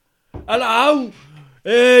Hello,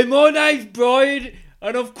 my name's Brian,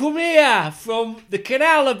 and I've come here from the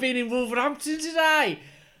canal. I've been in Wolverhampton today,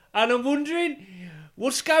 and I'm wondering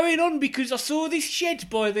what's going on because I saw this shed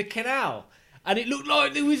by the canal, and it looked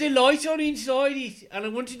like there was a light on inside it, and I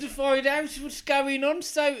wanted to find out what's going on.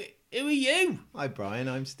 So, who are you? Hi Brian,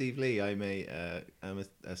 I'm Steve Lee. I'm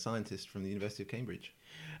a scientist from the University of Cambridge.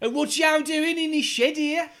 And what you doing in this shed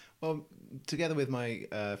here? Well, together with my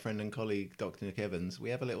friend and colleague Dr. Nick Evans,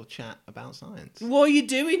 we have a little chat about science. Why are you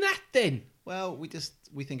doing that then? Well, we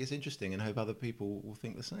think it's interesting and hope other people will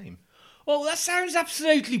think the same. Oh, that sounds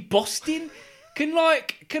absolutely busting. Can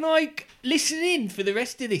I listen in for the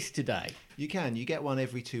rest of this today? You can. You get one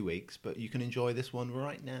every 2 weeks, but you can enjoy this one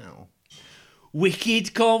right now.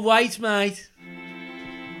 Wicked, can't wait, mate.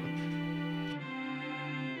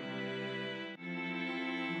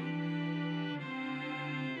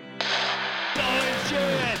 Science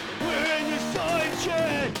shed! We're in the science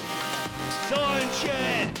shed! Science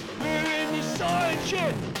shed! We're in the science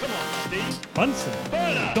shed! Come on, Steve. Bunsen,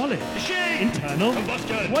 Burner! Dolly, Machine! internal.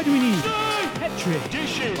 Combustion! Why do we need Steam! Petri,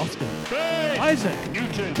 Dishes! Austin, Base! Isaac,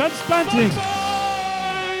 Newton! transplanting?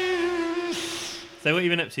 Science! So what have you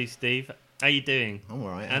been up to, Steve? How you doing? I'm all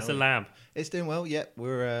right. How's How the are you? lab? It's doing well. Yeah,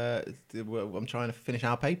 I'm trying to finish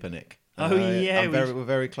our paper, Nick. Oh, yeah, we're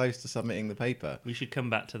very close to submitting the paper, We should come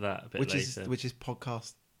back to that a bit which later. is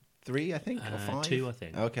podcast 3, I think, or 5. 2, I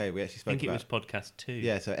think. Okay, we actually I spoke think it about. was podcast 2.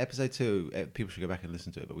 Yeah, so episode 2, people should go back and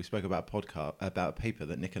listen to it. But we spoke about a paper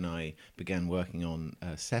that Nick and I began working on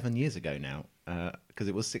 7 years ago now, because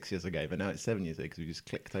it was 6 years ago, but now it's 7 years ago because we just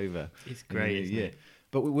clicked over. It's great, isn't it?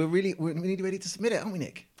 But we're really ready to submit it, aren't we,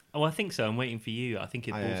 Nick? Oh, I think so. I'm waiting for you. I think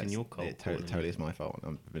it falls in your court. It totally is my fault.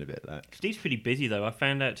 I've been a bit like that. Steve's pretty busy, though. I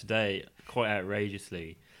found out today, quite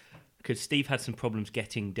outrageously, because Steve had some problems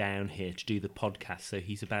getting down here to do the podcast, so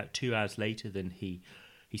he's about 2 hours later than he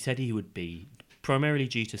said he would be, primarily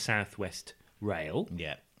due to South West Rail.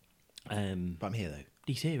 Yeah, But I'm here though.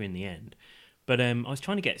 he's here in the end. But I was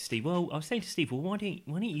trying to get Steve. Well, I was saying to Steve, well, why don't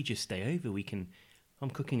you just stay over? I'm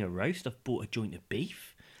cooking a roast. I've bought a joint of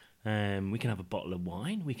beef. We can have a bottle of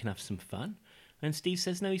wine. We can have some fun. And Steve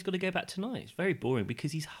says, no, he's got to go back tonight. It's very boring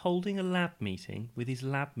because he's holding a lab meeting with his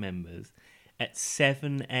lab members at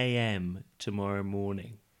 7 a.m. tomorrow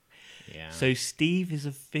morning. Yeah. So Steve is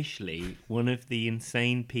officially one of the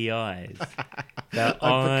insane PIs that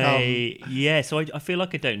So I feel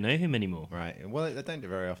like I don't know him anymore. Right. Well, I don't do it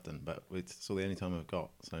very often, but it's all the only time I've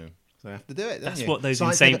got. So I have to do it. That's don't what you? those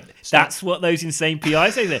Science insane. never- That's what those insane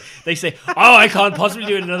PIs say. They say, "Oh, I can't possibly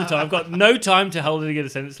do it another time. I've got no time to hold it against a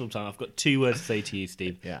sensible time. I've got 2 words to say to you,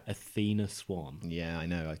 Steve. Yeah. Athena Swan. Yeah, I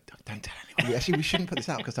know. Don't tell anyone. Actually, we shouldn't put this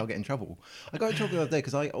out because I'll get in trouble. I got in trouble the other day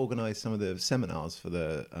because I organised some of the seminars for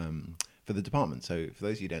the department. So for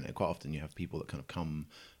those of you who don't know, quite often you have people that kind of come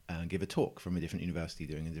and give a talk from a different university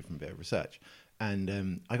doing a different bit of research.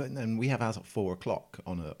 And we have ours at 4:00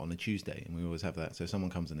 on a Tuesday, and we always have that. So someone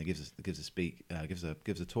comes and they gives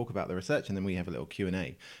a talk about the research, and then we have a little Q&A.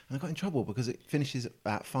 And I got in trouble because it finishes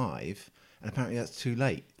at 5, and apparently that's too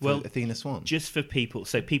late for Athena Swan. Just for people,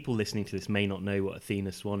 so people listening to this may not know what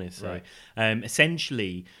Athena Swan is. So, Right.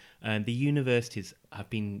 essentially, the universities have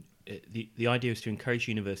been. The idea is to encourage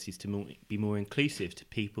universities to be more inclusive to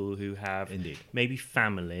people who have Indeed. maybe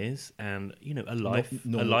families and a life,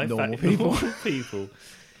 normal people. normal people.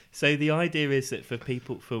 So the idea is that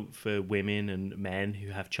for women and men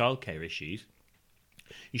who have childcare issues,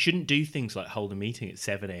 you shouldn't do things like hold a meeting at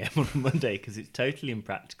 7 a.m. on a Monday because it's totally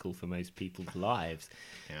impractical for most people's lives.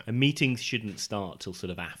 Yeah. And meetings shouldn't start till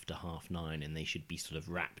sort of after 9:30, and they should be sort of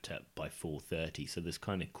wrapped up by 4:30. So there's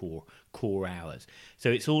kind of core hours.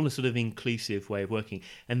 So it's all a sort of inclusive way of working.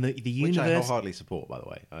 And the Which I university. wholeheartily support, by the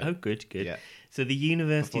way. Oh, good. Yeah. So the Before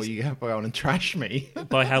universities you go on and trash me.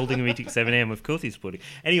 by holding a meeting at 7 a.m. Of course he's supporting.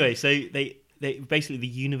 Anyway, so they basically the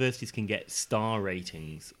universities can get star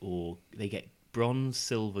ratings, or they get bronze,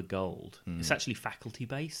 silver, gold. It's actually faculty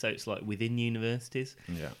based, so it's like within universities.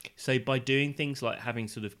 Yeah. So by doing things like having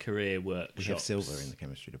sort of career workshops, We have silver in the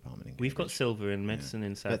chemistry department. In We've got Cambridge. silver in medicine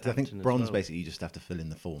in But Southampton. I think as bronze, well. basically, you just have to fill in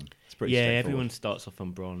the form. It's pretty Yeah, straightforward. everyone starts off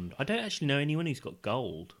on bronze. I don't actually know anyone who's got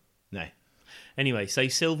gold. No. Anyway, so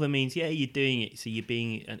silver means you're doing it. So you're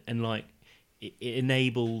being and like it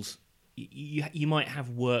enables. You might have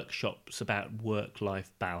workshops about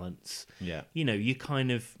work-life balance. Yeah. You're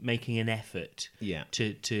kind of making an effort Yeah.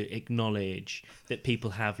 to acknowledge that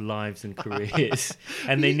people have lives and careers,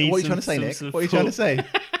 and they need. What are you trying to say, Nick? What are you trying to say?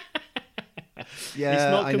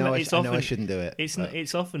 Yeah, I know. I know I shouldn't do it.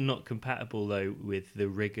 It's often not compatible though with the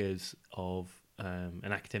rigors of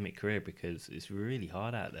an academic career because it's really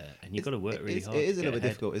hard out there, and you've got to work really hard. It is to a get little bit ahead.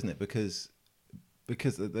 difficult, isn't it? Because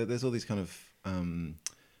because there's all these kind of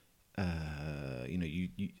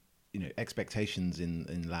expectations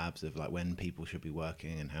in labs of like when people should be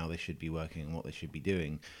working and how they should be working and what they should be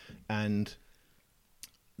doing, and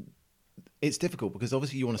it's difficult because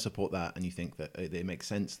obviously you want to support that and you think that it makes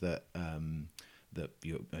sense that that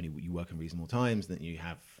you work in reasonable times, that you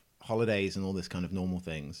have holidays and all this kind of normal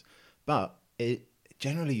things, but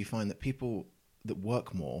generally you find that people that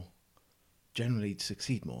work more generally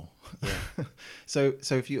succeed more. Yeah. so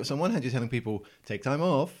on one hand you're telling people take time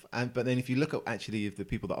off, but then if you look at actually the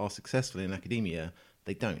people that are successful in academia,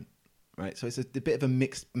 they don't, right? So it's a bit of a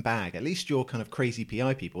mixed bag. At least your kind of crazy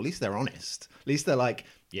PI people, at least they're honest. At least they're like,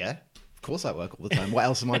 yeah, of course I work all the time. What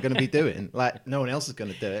else am I going to be doing? Like no one else is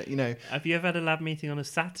going to do it, you know. Have you ever had a lab meeting on a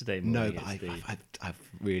Saturday morning? No, but I've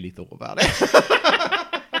really thought about it.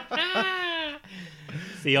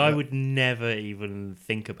 See, I would never even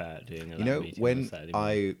think about doing a lab meeting on a Saturday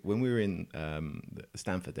morning. When we were in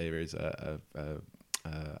Stanford, there is a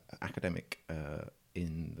academic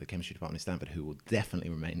in the chemistry department in Stanford who will definitely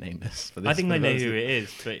remain nameless for this. I think I know who it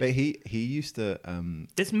is, but he used to.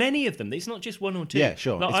 There's many of them. It's not just one or two. Yeah,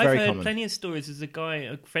 sure. Like, it's I've very heard common. plenty of stories. There's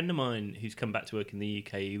a friend of mine who's come back to work in the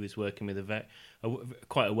UK. He was working with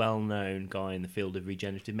quite a well-known guy in the field of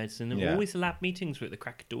regenerative medicine. And always lab meetings were at the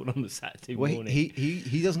crack of dawn on the Saturday morning.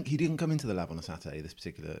 He didn't come into the lab on a Saturday, this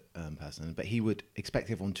particular person, but he would expect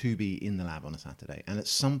everyone to be in the lab on a Saturday. And at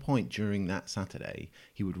some point during that Saturday,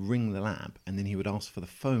 he would ring the lab and then he would ask for the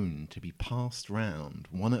phone to be passed round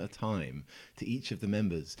one at a time to each of the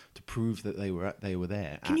members to prove that they were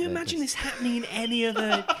there. Can you imagine this happening in any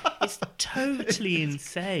other? It's totally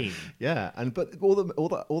insane. Yeah, but all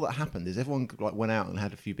that happened is everyone like went out and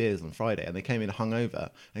had a few beers on Friday, and they came in hungover,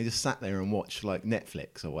 and they just sat there and watched like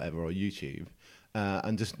Netflix or whatever or YouTube.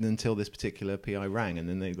 And just until this particular PI rang, and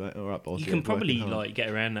then they like, all right, boss. You can probably like get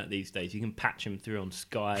around that these days. You can patch them through on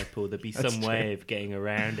Skype, or there'll be some way of getting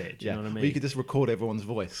around it. Do you know what I mean? Or you could just record everyone's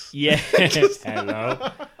voice. Yeah,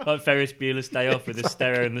 hello, like Ferris Bueller's Day Off with the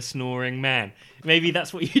stereo and the snoring man. Maybe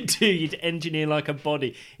that's what you'd do. You'd engineer like a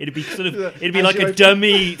body. It'd be like a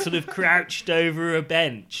dummy, sort of crouched over a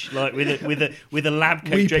bench, like with a lab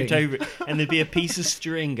coat draped over it, and there'd be a piece of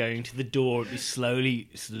string going to the door. It'd be slowly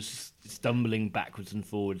sort of stumbling backwards and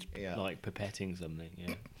forwards, like pipetting something.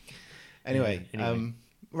 Yeah. Anyway.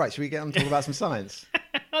 Right, should we get on to talk about some science?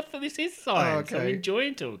 I thought this is science. Oh, okay. I'm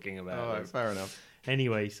enjoying talking about it. All right, fair enough.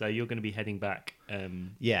 Anyway, so you're going to be heading back.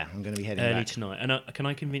 Yeah, I'm going to be heading early back tonight. And can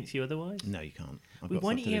I convince you otherwise? No, you can't.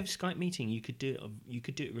 Why don't you have a Skype meeting? You could do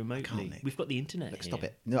it remotely. Can't, Nick. We've got the internet. Look, stop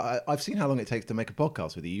it. No, I've seen how long it takes to make a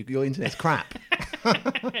podcast with you. Your internet's crap.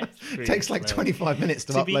 It takes like 25 minutes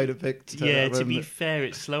to upload a pic. To be fair,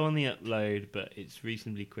 it's slow on the upload, but it's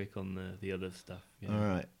reasonably quick on the other stuff. Yeah. All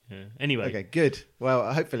right. Yeah. Anyway. Okay, good.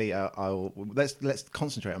 Well, hopefully, let's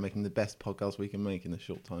concentrate on making the best podcast we can make in the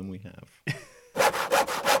short time we have.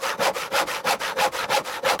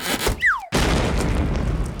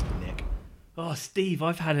 Oh, Steve,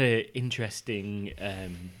 I've had an interesting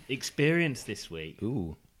experience this week.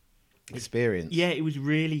 Ooh, experience. Yeah, it was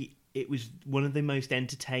one of the most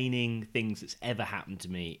entertaining things that's ever happened to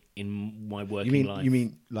me in my working life. You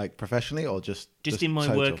mean like professionally or just in my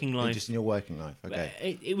total? working life? Just in your working life,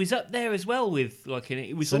 okay. It was up there as well with like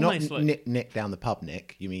it was so almost not like Nick down the pub,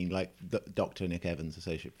 Nick. You mean like Dr. Nick Evans,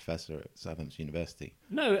 associate professor at Southampton University?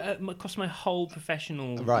 No, across my whole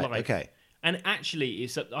professional right, life. Okay. And actually,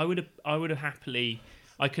 I would have happily.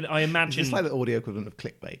 I imagine. It's like the audio equivalent of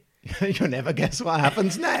clickbait. You'll never guess what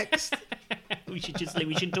happens next. we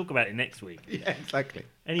should talk about it next week. Yeah, exactly.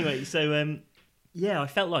 Anyway, so I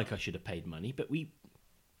felt like I should have paid money, but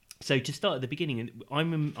So to start at the beginning,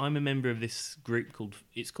 I'm a member of this group called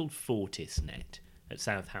FortisNet at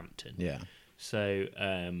Southampton. Yeah. So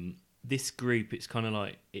this group, it's kind of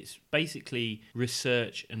like it's basically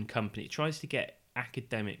research and company. It tries to get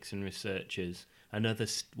academics and researchers and other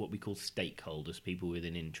what we call stakeholders, people with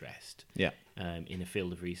an interest, in a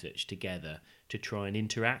field of research together to try and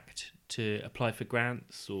interact, to apply for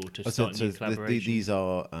grants or to start new collaboration. These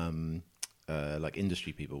are like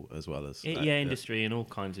industry people as well as industry and all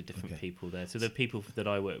kinds of different people there. So there are people that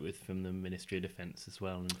I work with from the Ministry of Defence as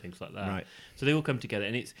well and things like that. Right. So they all come together,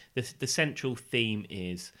 and it's the central theme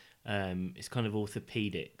is it's kind of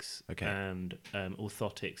orthopedics and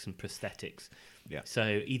orthotics and prosthetics. Yeah.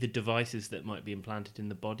 So either devices that might be implanted in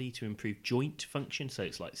the body to improve joint function, so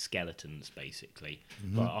it's like skeletons basically,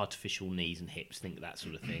 like artificial knees and hips, think that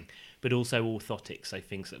sort of thing. But also orthotics, so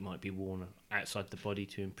things that might be worn outside the body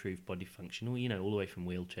to improve body function, or all the way from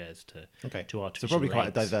wheelchairs to artificial So probably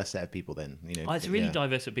quite a legs. diverse set of people then. It's a really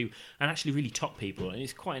diverse set of people, and actually really top people, and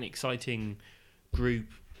it's quite an exciting group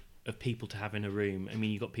of people to have in a room. I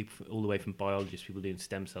mean, you've got people all the way from biologists, people doing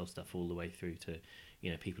stem cell stuff, all the way through to,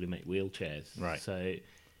 you know, people who make wheelchairs. Right. So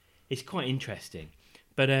it's quite interesting.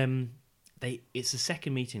 But it's the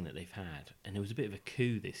second meeting that they've had, and it was a bit of a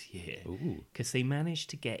coup this year because they managed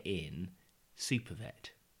to get in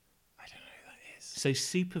Supervet. I don't know who that is. So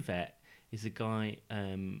Supervet is a guy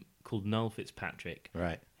called Noel Fitzpatrick.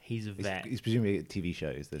 Right. He's a vet. He's presumably a TV show.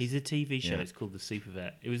 Is this? He's a TV show. Yeah. It's called The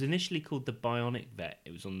Supervet. It was initially called The Bionic Vet.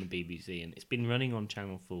 It was on the BBC, and it's been running on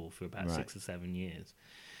Channel 4 for about 6 or 7 years.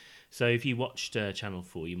 So if you watched Channel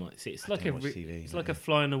 4, you might see it's like don't watch TV, it's like a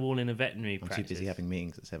fly on the wall in a veterinary I'm practice. too busy having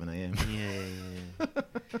meetings at 7 a.m. Yeah.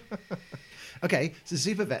 Okay, so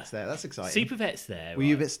Super Vet's there. That's exciting. Supervet's there. Were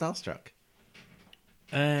you a bit starstruck?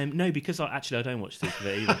 No, because I don't watch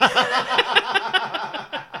Supervet either.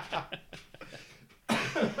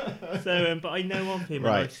 So, but I know of him,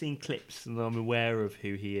 Right. and I've seen clips, and I'm aware of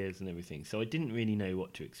who he is and everything. So I didn't really know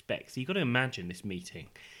what to expect. So you've got to imagine this meeting.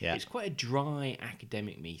 Yeah. It's quite a dry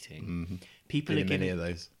academic meeting. People Been are in many giving, of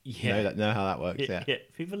those. Yeah. Know how that works. Yeah.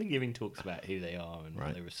 People are giving talks about who they are and Right.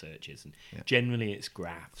 what their research is, and Yeah. generally it's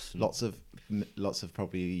graphs. And Lots of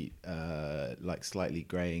probably like slightly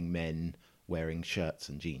greying men wearing shirts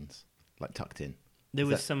and jeans, like tucked in. there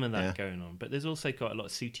Is was that- some of that yeah. going on, but there's also quite a lot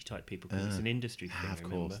of sooty type people because it's an industry thing. Of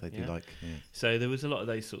course, they do yeah? like. Yeah. So there was a lot of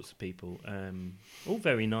those sorts of people, all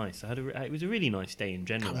very nice. It was a really nice day in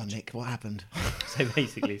general. Come on, Nick. What happened? So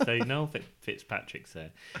basically, Noel Fitzpatrick's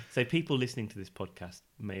there. So people listening to this podcast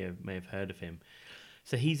may have heard of him.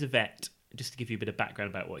 So he's a vet. Just to give you a bit of background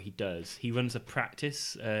about what he does, he runs a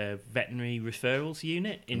practice veterinary referrals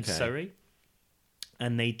unit in Okay. Surrey,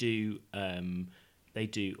 and they do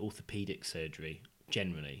orthopedic surgery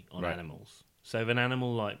generally on Right. animals. So if an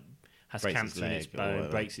animal like has Breaks cancer in its its leg or bone,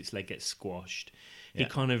 whatever. breaks its leg, gets squashed, he Yeah.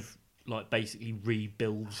 kind of like basically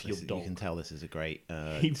rebuilds your You dog. can tell this is a great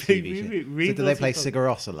He TV show. re- So do they rebuilds play your dog. Sigur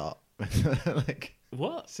Rós a lot? Like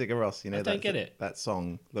What? Sigur Rós, you know, I don't get it. that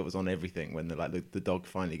song that was on everything when the dog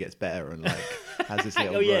finally gets better and like has this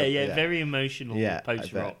little Oh yeah, run. yeah, very emotional Yeah, I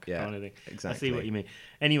post rock bet, yeah, kind of thing. I exactly. see what you mean.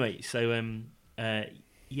 Anyway, so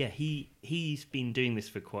he's been doing this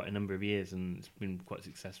for quite a number of years and it's been quite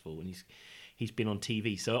successful. And he's been on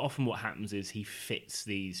TV. So often what happens is he fits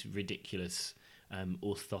these ridiculous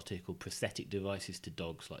orthotic or prosthetic devices to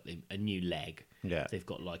dogs, like a new leg. Yeah. They've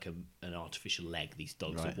got like an artificial leg. These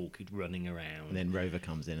dogs Right. are walking, running around. And then Rover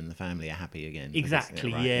comes in and the family are happy again.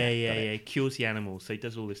 Exactly. Right, Yeah. got it. Cures the animals. So he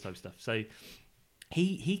does all this type of stuff. So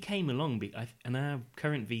he came along, and our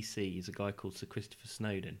current VC is a guy called Sir Christopher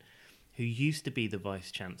Snowdon, who used to be the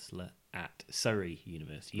Vice Chancellor at Surrey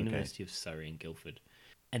University, Okay. University of Surrey in Guildford.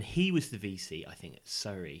 And he was the VC, I think, at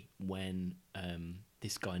Surrey when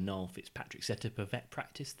this guy, Noel Fitzpatrick, set up a vet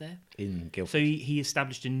practice there. In Guildford. So he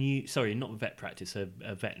established not a vet practice, a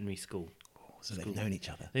veterinary school. So they've known each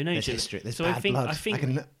other. They know There's each other. history. There's so bad I think, blood. I think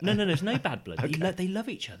can- no, there's no bad blood. Okay. They love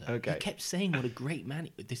each other. Okay. He kept saying what a great man.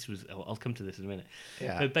 I'll come to this in a minute.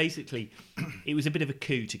 Yeah. But basically, it was a bit of a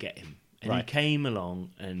coup to get him, and he Right. came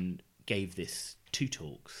along and gave this 2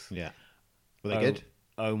 talks. Yeah. Were they good?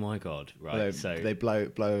 Oh my god! Right. They blow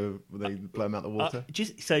them out the water.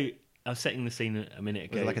 just so I was setting the scene a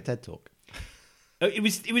minute Was ago. it like a TED talk? Oh, it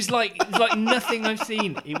was like nothing I've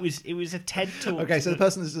seen. It was a TED talk. Okay, so the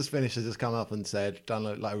person that's just finished has just come up and done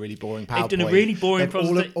like a really boring PowerPoint. They've done a really boring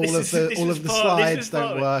All of, presentation. all of the, all of the slides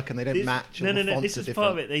don't work and they don't This- match. No, and no, the no. fonts This are is different.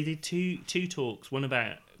 part of it. They did two talks. One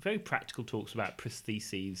about very practical talks about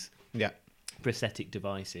prostheses, Yeah. prosthetic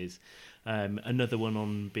devices. Another one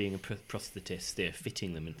on being a prosthetist,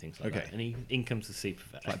 fitting them and things like Okay. that. And in comes the super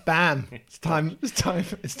vet. Like bam! It's time for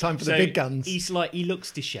the big guns. He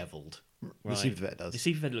looks dishevelled. Right? super vet does. The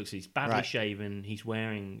super vet looks. He's badly Right. shaven. He's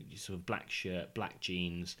wearing sort of black shirt, black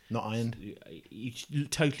jeans. Not ironed. He's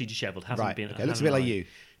totally dishevelled. Hasn't Right. been. Okay. Looks a bit like you.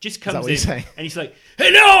 Just that comes what in you're saying? and he's like,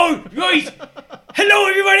 "Hello, right? Hello,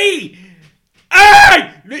 everybody!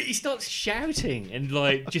 Hey!" He starts shouting and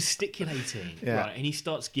like gesticulating, Yeah. right? And he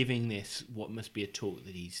starts giving this what must be a talk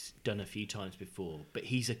that he's done a few times before. But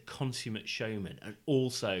he's a consummate showman and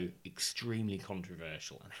also extremely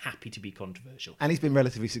controversial and happy to be controversial. And he's been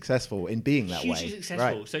relatively successful in being that Hugely way.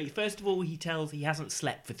 successful. Right. So first of all, he tells he hasn't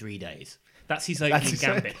slept for 3 days. That's his opening his-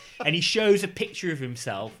 gambit, and he shows a picture of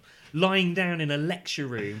himself lying down in a lecture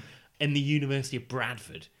room in the University of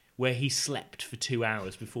Bradford, where he slept for 2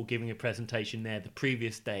 hours before giving a presentation there the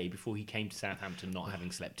previous day before he came to Southampton, not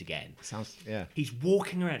having slept again. Sounds yeah. He's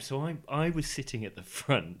walking around. So I was sitting at the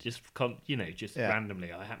front, just Yeah.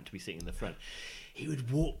 randomly. I happened to be sitting in the front. He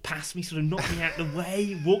would walk past me, sort of knock me out of the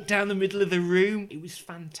way, walk down the middle of the room. It was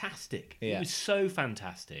fantastic. Yeah. It was so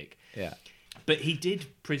fantastic. Yeah. But he did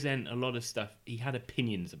present a lot of stuff. He had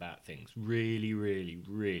opinions about things. Really, really,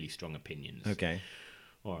 really strong opinions. Okay.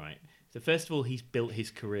 All right. So first of all, he's built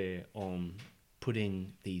his career on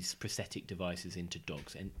putting these prosthetic devices into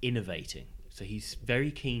dogs and innovating. So he's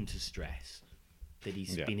very keen to stress that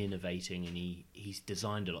he's been innovating, and he's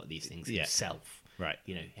designed a lot of these things himself. Right.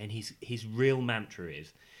 You know, and his real mantra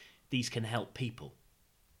is these can help people.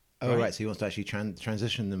 Oh, right. So he wants to actually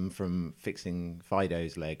transition them from fixing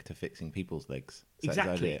Fido's leg to fixing people's legs. Is that his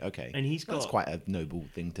Exactly. idea? Okay. And That's quite a noble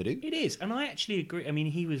thing to do. It is, and I actually agree. I mean,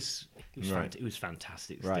 it was Right. it was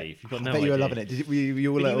fantastic, Right. Steve. You've got I no bet you were idea. loving it. Were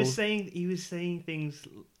you all But little... he was saying things.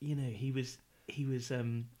 You know, he was.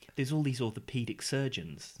 There's all these orthopedic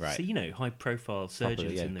surgeons, Right. so you know, high profile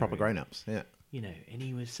surgeons in the proper room. grown-ups. Yeah. You know, and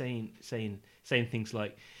he was saying things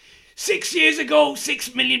like, 6 years ago,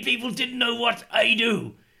 6 million people didn't know what I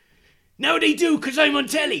do. Now they do because I'm on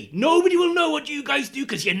telly. Nobody will know what you guys do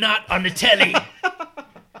because you're not on the telly.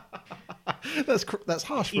 That's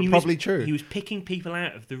harsh, and but he probably was, true. He was picking people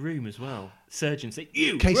out of the room as well. Surgeons say,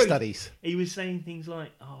 you Case right." studies. He was saying things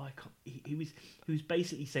like, "Oh, I can't." He was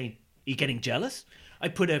basically saying, "Are you getting jealous? I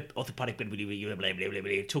put a orthopedic blah, blah, blah, blah, blah,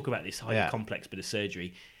 blah, talk about this highly complex bit of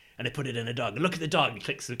surgery, and I put it in a dog. And look at the dog. He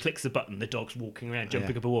clicks the button. The dog's walking around,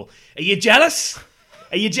 jumping up a wall. Are you jealous?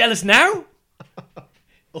 Are you jealous now?"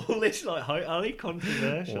 All this like highly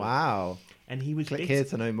controversial. Wow. And he was Click bitter. here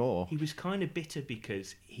to know more. He was kind of bitter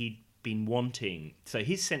because he'd been wanting. So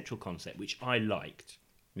his central concept, which I liked,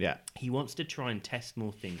 Yeah. he wants to try and test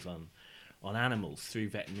more things on animals through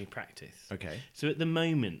veterinary practice. Okay. So at the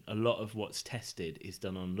moment, a lot of what's tested is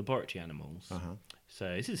done on laboratory animals. Uh-huh.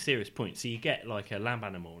 So this is a serious point. So you get like a lab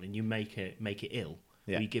animal and you make it ill,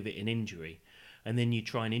 Yeah. or you give it an injury, and then you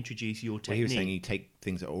try and introduce your Well, technique. he was saying you take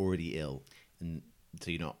things that are already ill, and so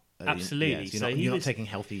you're not... Absolutely. so So he you're not was- taking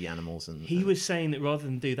healthy animals and... He was saying that rather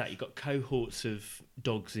than do that, you've got cohorts of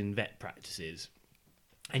dogs in vet practices,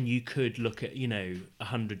 and you could look at,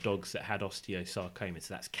 100 dogs that had osteosarcoma,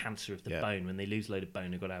 so that's cancer of the bone. When they lose a load of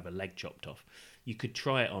bone, they've got to have a leg chopped off. You could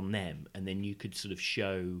try it on them, and then you could sort of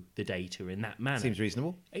show the data in that manner. Seems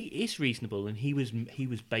reasonable. It is reasonable, and he was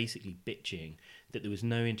basically bitching that there was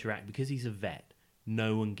no interact because he's a vet.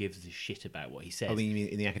 No one gives a shit about what he says. Oh, you mean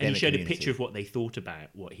in the academic And he showed community? a picture of what they thought about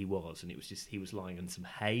what he was, and it was just he was lying on some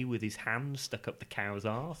hay with his hands stuck up the cow's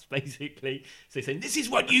arse, basically. So he's saying, "This is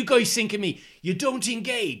what you guys think of me. You don't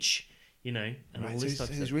engage," and Right, all so this type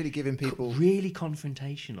of he was stuff. really giving people... Really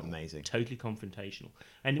confrontational. Amazing. Totally confrontational.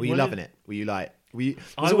 And Were you one of- loving it? Were you like... Was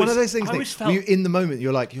I it one was- of those things? I Nick, was were felt- you in the moment?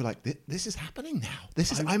 You're like, this is happening now.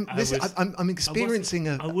 This is I'm experiencing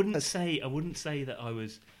I wouldn't say that I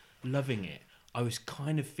was loving it. I was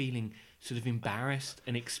kind of feeling sort of embarrassed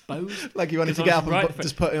and exposed. like you wanted to 'cause get I up was and right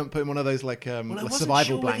just put in one of those like Well, I wasn't survival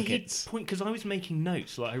sure whether he'd blankets. point because I was making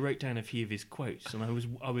notes. Like I wrote down a few of his quotes, and I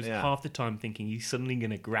was Yeah. half the time thinking he's suddenly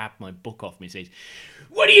going to grab my book off me and say,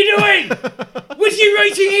 What are you doing? What are you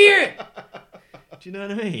writing here? "Do you know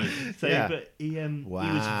what I mean?" So, Yeah. but he was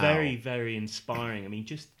Wow. very, very inspiring. I mean,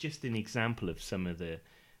 just an example of some of the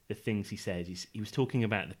things he said. He was talking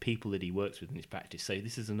about the people that he works with in his practice. So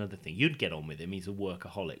this is another thing. You'd get on with him. He's a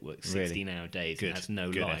workaholic, works Really? 16-hour days Good. and has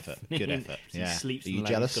no Good life. effort. Good effort. He Yeah. sleeps Are in you the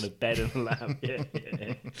lab. jealous? He's got a bed in the lab.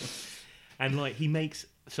 Yeah. And like he makes...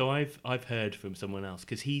 So I've heard from someone else,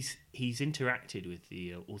 because he's interacted with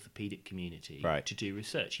the orthopedic community Right. to do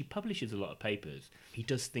research. He publishes a lot of papers. He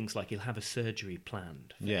does things like he'll have a surgery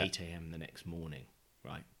planned for 8 a.m. the next morning,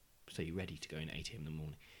 right? So you're ready to go in at 8 a.m. in the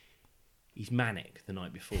morning. He's manic the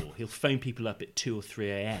night before. He'll phone people up at 2 or 3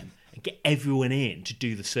 a.m. and get everyone in to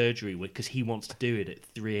do the surgery because he wants to do it at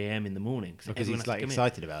 3 a.m. in the morning. Because everyone he's has to like come in.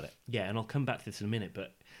 excited about it. Yeah, and I'll come back to this in a minute,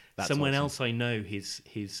 but That's someone awesome. else I know his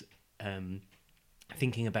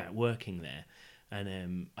thinking about working there,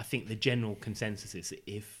 and I think the general consensus is that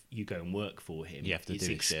if you go and work for him, You have to it's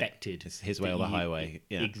do his shit. expected. It's his way that or the you- highway.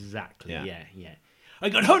 Yeah. Exactly. Yeah. Yeah. I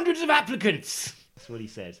got hundreds of applicants. That's what he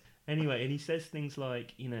says. Anyway, and he says things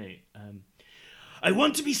like, I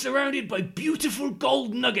want to be surrounded by beautiful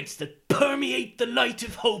gold nuggets that permeate the light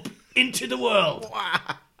of hope into the world.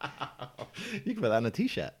 You can put that on a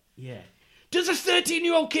t-shirt. yeah. Does a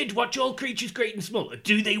 13-year-old kid watch All Creatures Great and Small, or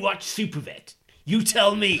do they watch Supervet? You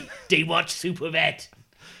tell me. They watch Supervet.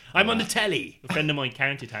 I'm on the telly. A friend of mine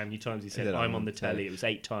counted how many times he said, did, "I'm on the telly." It was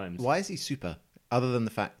 8 times. Why is he super? Other than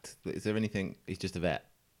the fact, is there anything? He's just a vet.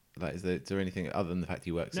 Like, is there anything other than the fact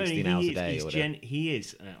he works 16 hours a day or whatever? He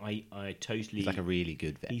is. I totally. He's like a really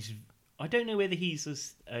good vet. I don't know whether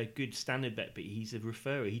he's a good standard vet, but he's a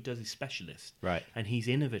referrer. He does his specialist. Right. And he's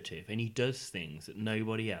innovative, and he does things that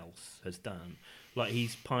nobody else has done. Like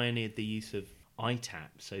he's pioneered the use of ITAP.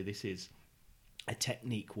 So this is a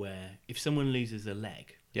technique where if someone loses a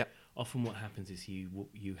leg, Yep. often what happens is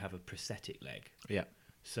you have a prosthetic leg. Yep.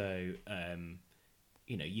 So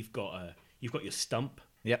you've got your stump.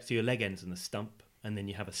 Yep. So your leg ends in the stump, and then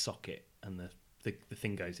you have a socket, and the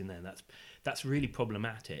thing goes in there. And that's really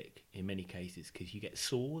problematic in many cases because you get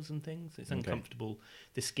sores and things. It's uncomfortable.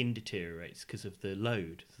 The skin deteriorates because of the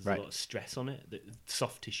load. There's a lot of stress on it that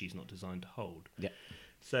soft tissue is not designed to hold. Yeah.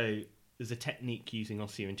 So there's a technique using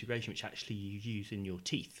osseointegration which actually you use in your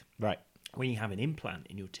teeth. Right. When you have an implant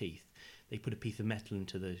in your teeth, they put a piece of metal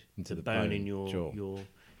into the the bone in your jaw.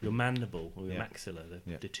 your mandible or your maxilla,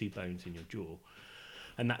 Yeah. the two bones in your jaw,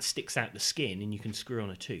 and that sticks out the skin, and you can screw on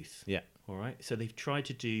a tooth. Yeah. All right. So they've tried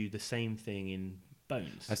to do the same thing in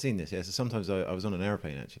bones. I've seen this. Yeah. So sometimes I was on an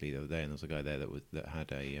aeroplane actually the other day, and there was a guy there that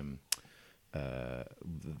had a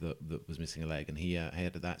that was missing a leg, and he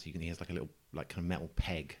had that. So he has like a little like kind of metal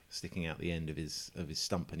peg sticking out the end of his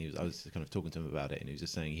stump, and I was kind of talking to him about it, and he was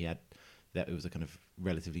just saying he had that it was a kind of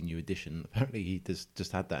relatively new addition. Apparently he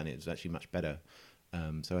just had that, and it was actually much better.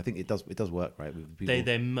 So I think it does work, right? With people.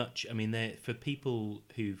 They're much. I mean, they're for people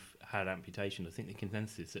who've had amputation. I think the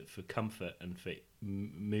consensus is that for comfort and for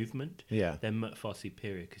movement, they're much far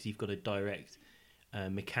superior because you've got a direct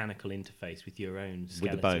mechanical interface with your own skeleton.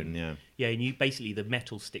 With the bone, yeah. Yeah, and you basically the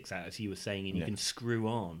metal sticks out as you were saying, and you can screw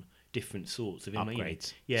on different sorts of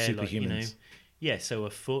upgrades. Yeah, Superhumans. Yeah, so a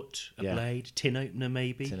foot, a blade, tin opener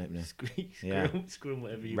maybe. Tin opener. Screw on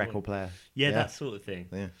whatever you Record want. player. Yeah, that sort of thing.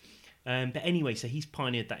 Yeah. But anyway, so he's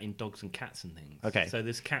pioneered that in dogs and cats and things. Okay. So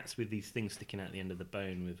there's cats with these things sticking out the end of the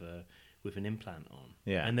bone with an implant on.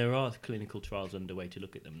 Yeah. And there are clinical trials underway to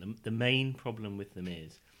look at them. The main problem with them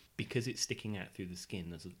is because it's sticking out through the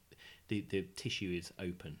skin, the tissue is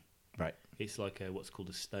open. Right. It's like what's called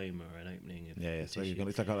a stoma, or an opening of Yeah. the So tissue.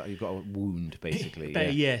 it's like you've got a wound basically.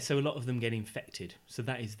 So a lot of them get infected. So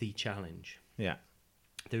that is the challenge. Yeah.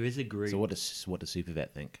 There is a group. So what does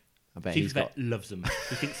Supervet think? I bet Supervet loves them.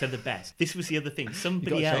 He thinks they're the best. This was the other thing.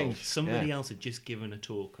 Somebody else had just given a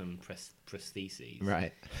talk on prostheses.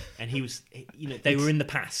 Right. And he was, they were in the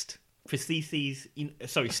past. Prostheses,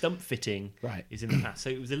 stump fitting is in the past. So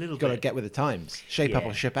it was a little Got to bit. get with the times. Shape up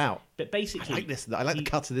or ship out. But basically. I like this. I like the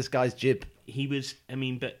cut of this guy's jib. He was,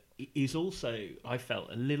 but he's also, I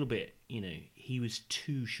felt a little bit, he was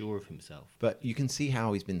too sure of himself. But you can see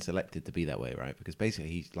how he's been selected to be that way, right? Because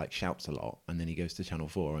basically he like shouts a lot, and then he goes to Channel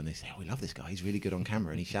 4 and they say, "Oh, we love this guy. He's really good on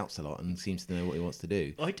camera, and he shouts a lot and seems to know what he wants to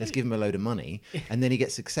do. Let's give him a load of money." And then he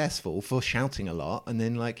gets successful for shouting a lot, and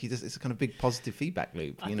then like it's a kind of big positive feedback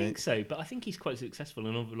loop. I think so, but I think he's quite successful,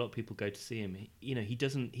 and a lot of people go to see him.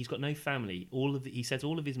 He's got no family. He says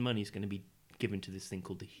all of his money is going to be given to this thing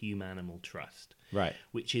called the Humanimal Trust, right?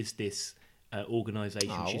 Which is this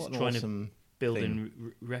organisation she's trying to build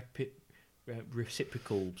in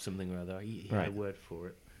reciprocal something or other. He had a word for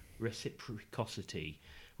it, reciprocity,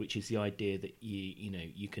 which is the idea that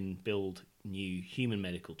you can build new human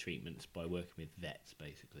medical treatments by working with vets,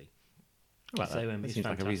 basically. That it's seems like a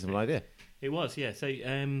fantastic. reasonable idea. It was, yeah. So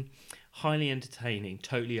highly entertaining,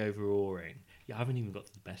 totally overawing. Yeah, I haven't even got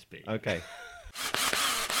to the best bit. Okay.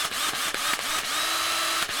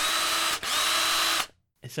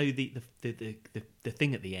 So the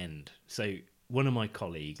thing at the end. So one of my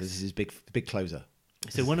colleagues. So this is big closer.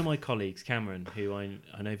 So one of my colleagues, Cameron, who I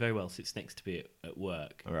know very well, sits next to me at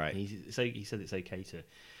work. All right. He said it's okay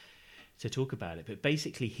to talk about it, but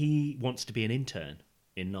basically he wants to be an intern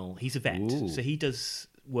in Knoll. He's a vet, so he does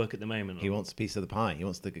work at the moment. He wants a piece of the pie. He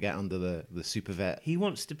wants to get under the super vet. He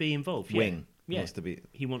wants to be involved. Wing. Yeah. He wants to be.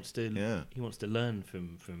 He wants to learn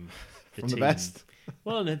from the From team. the best.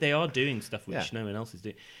 Well, no, they are doing stuff which no one else is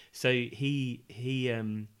doing. So he'd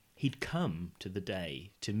come to the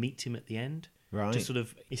day to meet him at the end. Right. Just sort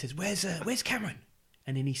of, he says, "Where's Cameron?"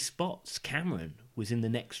 And then he spots Cameron was in the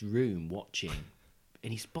next room watching,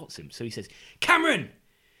 and he spots him. So he says, "Cameron,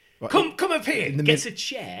 come up here." Gets a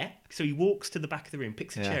chair. So he walks to the back of the room,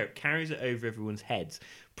 picks a chair up, carries it over everyone's heads,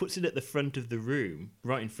 puts it at the front of the room,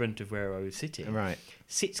 right in front of where I was sitting. Right.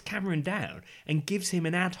 Sits Cameron down and gives him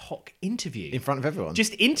an ad hoc interview. In front of everyone?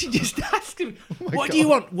 Just ask him, what God. do you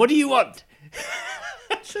want? What do you want?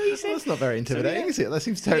 So he said, Well, that's not very intimidating, is it? That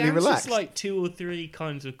seems he totally answers relaxed. like 2 or 3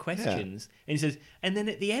 kinds of questions, and he says, and then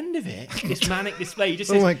at the end of it, this manic display, he just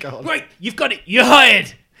says, my God. "Right, you've got it. You're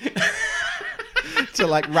hired." To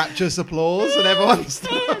like rapturous applause and everyone's.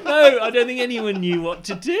 No, I don't think anyone knew what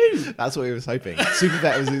to do. That's what he was hoping.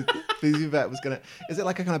 Supervet was gonna. Is it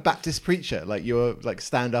like a kind of Baptist preacher? Like you're like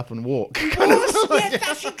stand up and walk. Yeah,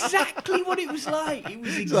 that's exactly what it was like. It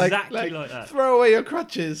was exactly like that. Throw away your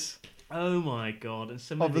crutches. Oh my god! And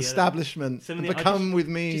some of of the establishment. some of the- I Become just- with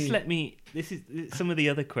me. Just let me. This is some of the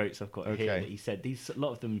other quotes I've got here Okay. that he said. A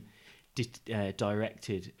lot of them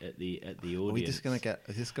directed at the audience. Are we just gonna get?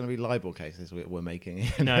 Is this gonna be libel cases we're making?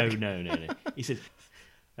 No. He says,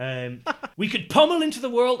 "We could pummel into the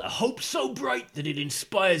world a hope so bright that it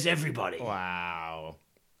inspires everybody." Wow.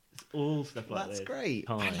 All stuff like That's this. great.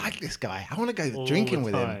 I Time. like this guy. I want to go All drinking the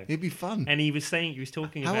with him. time. It'd be fun. And he was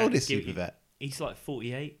talking How about. old is Supervet? He's like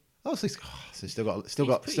 48. Oh, so he's still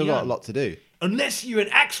got pretty a young. lot to do. Unless you're an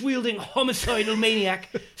axe-wielding homicidal maniac,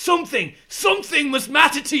 something must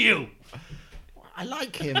matter to you. I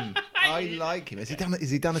like him. I like him. Has he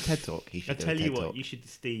done a TED talk? He I should do tell a TED you what, talk. you should,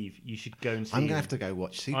 Steve. You should go and see. I'm gonna him. have to go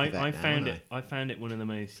watch Supervet. I now, found aren't it. I found it one of the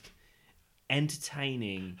most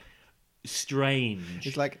entertaining, strange,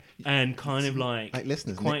 It's like and kind of like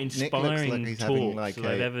listeners. quite Nick looks inspiring like he's having talks like that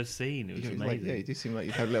I've ever seen. It was you amazing. do seem like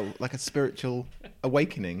you've had a little like a spiritual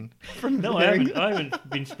awakening from No, I hearing- haven't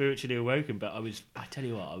been spiritually awoken, but I tell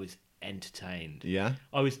you what, I was entertained. Yeah.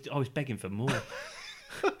 I was begging for more.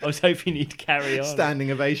 I was hoping he'd carry on.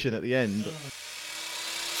 Standing ovation at the end.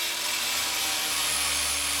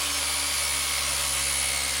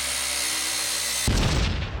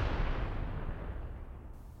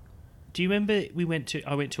 Do you remember I went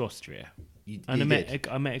to Austria and I met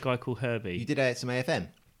a guy called Herbie. You did some AFM,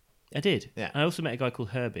 I did. Yeah. I also met a guy called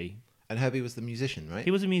Herbie. and Herbie was the musician, right?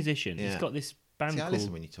 He was a musician. Yeah. He's got this band See, I called.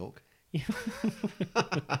 listen when you talk.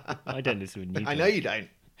 I don't listen when you. I do. know you don't.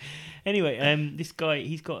 Anyway, this guy,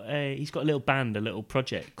 he's got a little band, a little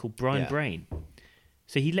project called Brian Yeah. Brain.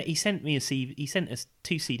 So he sent me he sent us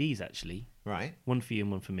 2 CDs actually, Right? one for you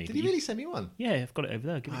and one for me. Did But he you- really send me one? Yeah, I've got it over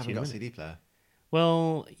there. I'll give I it to haven't you. got a in a minute. CD player.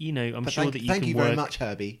 Well, I'm But sure thank, that you thank can you work. very much,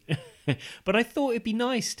 Herbie. But I thought it'd be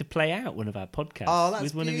nice to play out one of our podcasts Oh, that's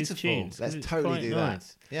with one beautiful. of his tunes. 'cause Let's it's totally quite do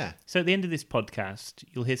nice. that. Yeah. So at the end of this podcast,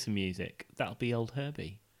 you'll hear some music. That'll be old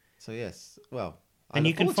Herbie. So yes, well, I And look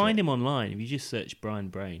you can forward to find it. him online. If you just search Brian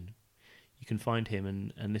Brain, you can find him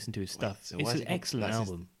and listen to his stuff. So It's why is an he- excellent that's his-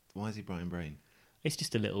 album. Why is he Brian Brain? It's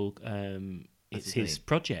just a little. That's It's his his name.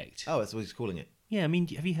 project. Oh, that's what he's calling it. Yeah, I mean,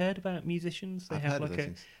 have you heard about musicians? They I've have heard of like those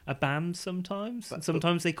things. a band sometimes. But- And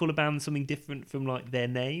sometimes they call a band something different from like their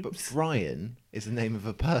names. But Brian is the name of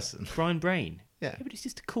a person. Brian Brain. Yeah. But it's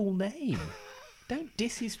just a cool name. Don't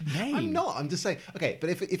diss his name. I'm not. I'm just saying. Okay, but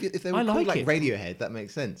if they were I called like like it. Radiohead, that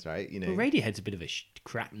makes sense, right? You know. Well, Radiohead's a bit of a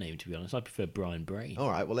crap name, to be honest. I prefer Brian Brain. All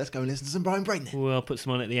right. Well, let's go and listen to some Brian Brain then. Well, I'll put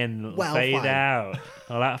some on at the end and it'll Well, fade fine. out.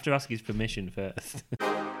 I'll have to ask his permission first.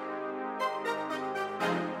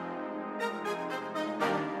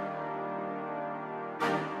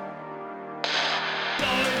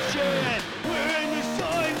 Science Shed! We're in the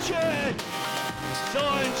Science Shed!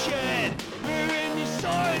 Science Shed! We're in the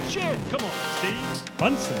Science Shed! Come on, Steve!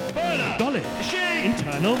 Bunsen, Burner! Dolly, Machine!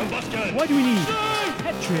 internal. Combustion! What do we need? Steam!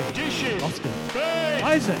 Petri, Dishes! Oscar, Base!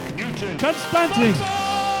 Isaac, Newton! transplanting.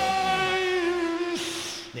 Science!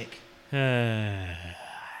 Nick, Are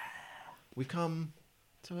we've come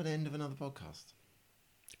to an end of another podcast.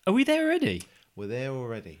 we there already? We're there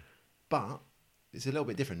already, but it's a little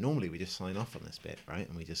bit different. Normally, we just sign off on this bit, right?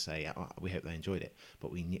 And we just say, oh, we hope they enjoyed it.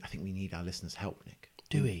 But I think we need our listeners' help, Nick.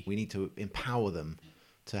 Do we? We need to empower them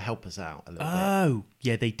to help us out a little bit. Oh,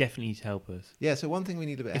 yeah, they definitely need to help us. Yeah, so one thing we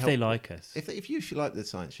need a bit of If help. they like us. If you like the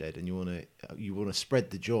Science Shed and you want to spread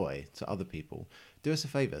the joy to other people, do us a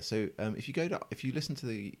favor. So if you listen to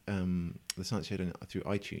the Science Shed through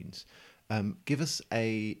iTunes, give us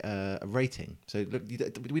a rating. So look,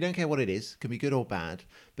 we don't care what it is; can be good or bad.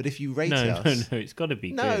 But if you rate No, us, it's got to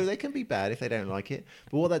be no, good. they can be bad if they don't like it.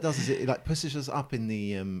 But what that does is it like pushes us up in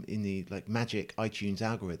the like magic iTunes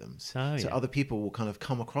algorithms. Oh, So yeah. other people will kind of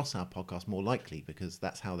come across our podcast more likely because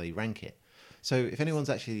that's how they rank it. So if anyone's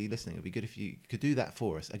actually listening, it'd be good if you could do that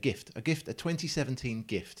for us. A 2017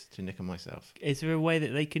 gift to Nick and myself. Is there a way that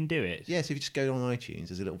they can do it? Yeah, so if you just go on iTunes,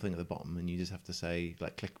 there's a little thing at the bottom, and you just have to say,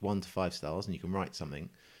 like, click 1 to 5 stars, and you can write something.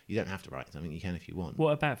 You don't have to write something; you can if you want.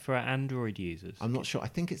 What about for our Android users? I'm not sure. I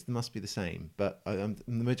think it must be the same, but the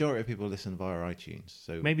majority of people listen via iTunes.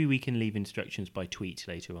 So Maybe we can leave instructions by tweet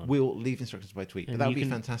later on. we'll leave instructions by tweet. But And that would you be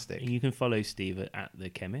can- fantastic. And you can follow Steve at The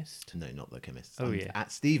Chemist. No, not the chemist. Oh, I'm yeah.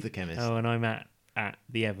 at Steve the chemist. Oh, and I'm at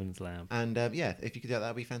The Evans Lab. And yeah, if you could do that,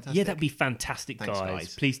 that'd be fantastic. Yeah, that'd be fantastic, Thanks, guys.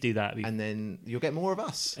 guys. Please do that. And then you'll get more of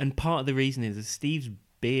us. And part of the reason is that Steve's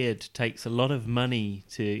beard takes a lot of money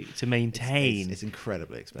to maintain. It's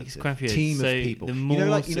incredibly It's expensive. crappy. Team So of people. the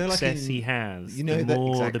more success in- he has, you know the that-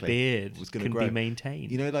 more exactly, the beard was gonna can grow. be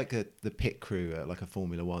maintained. You know, like the pit crew at like a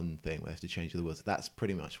Formula One thing where they have to change the wheels. That's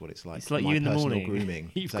pretty much what it's like. It's like my you in the personal morning.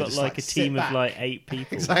 grooming. You've So got just, like a sit team of back. like 8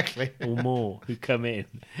 people Exactly. or more who come in.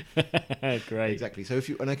 Great. Exactly. So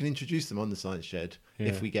and I can introduce them on the Science Shed Yeah.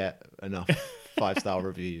 if we get enough 5-star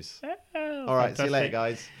reviews. Oh, All right. See you later, fantastic.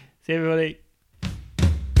 guys. See you, everybody.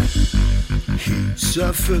 He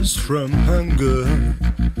suffers from hunger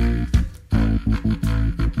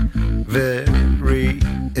very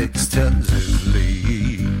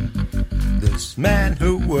extensively. This man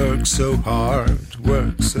who works so hard.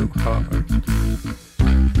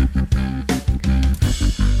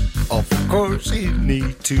 Of course he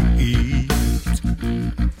need to eat.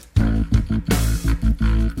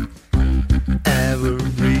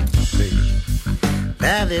 Everything.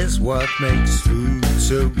 That is what makes food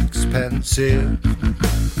so expensive.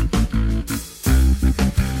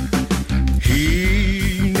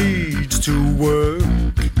 He needs to work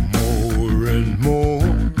more and more.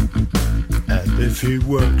 And if he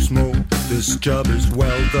works more, this job is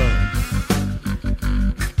well done.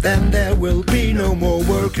 Then there will be no more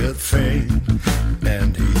work at Fame.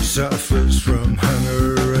 And he suffers from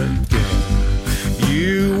hunger again.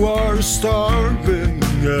 You are starving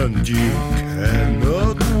and you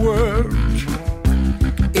cannot work.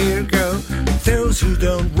 Ergo, those who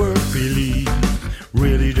don't work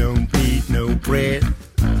really don't eat no bread.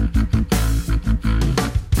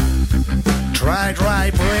 Try dry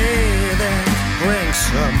bread and drink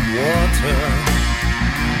some water.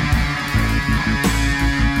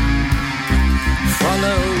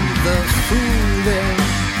 Follow the fool and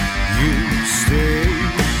you stay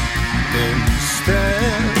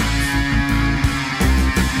instead.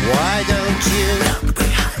 Why don't you look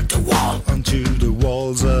behind the wall onto the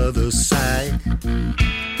wall's other side?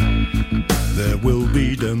 There will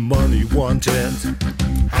be the money wanted.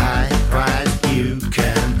 High price you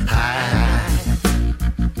can hide.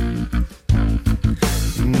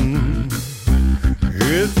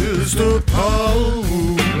 It is the power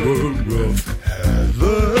of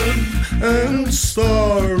heaven and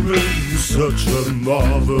starving, such a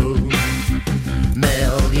marvel.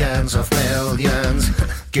 Millions of millions,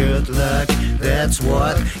 good luck, that's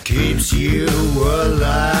what keeps you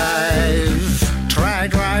alive. Try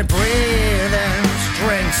dry bread and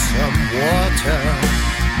drink some water.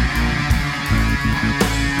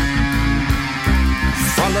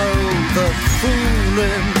 Follow the fool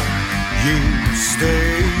and you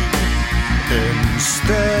stay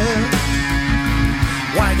instead.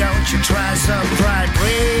 Why don't you try some dry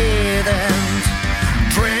bread?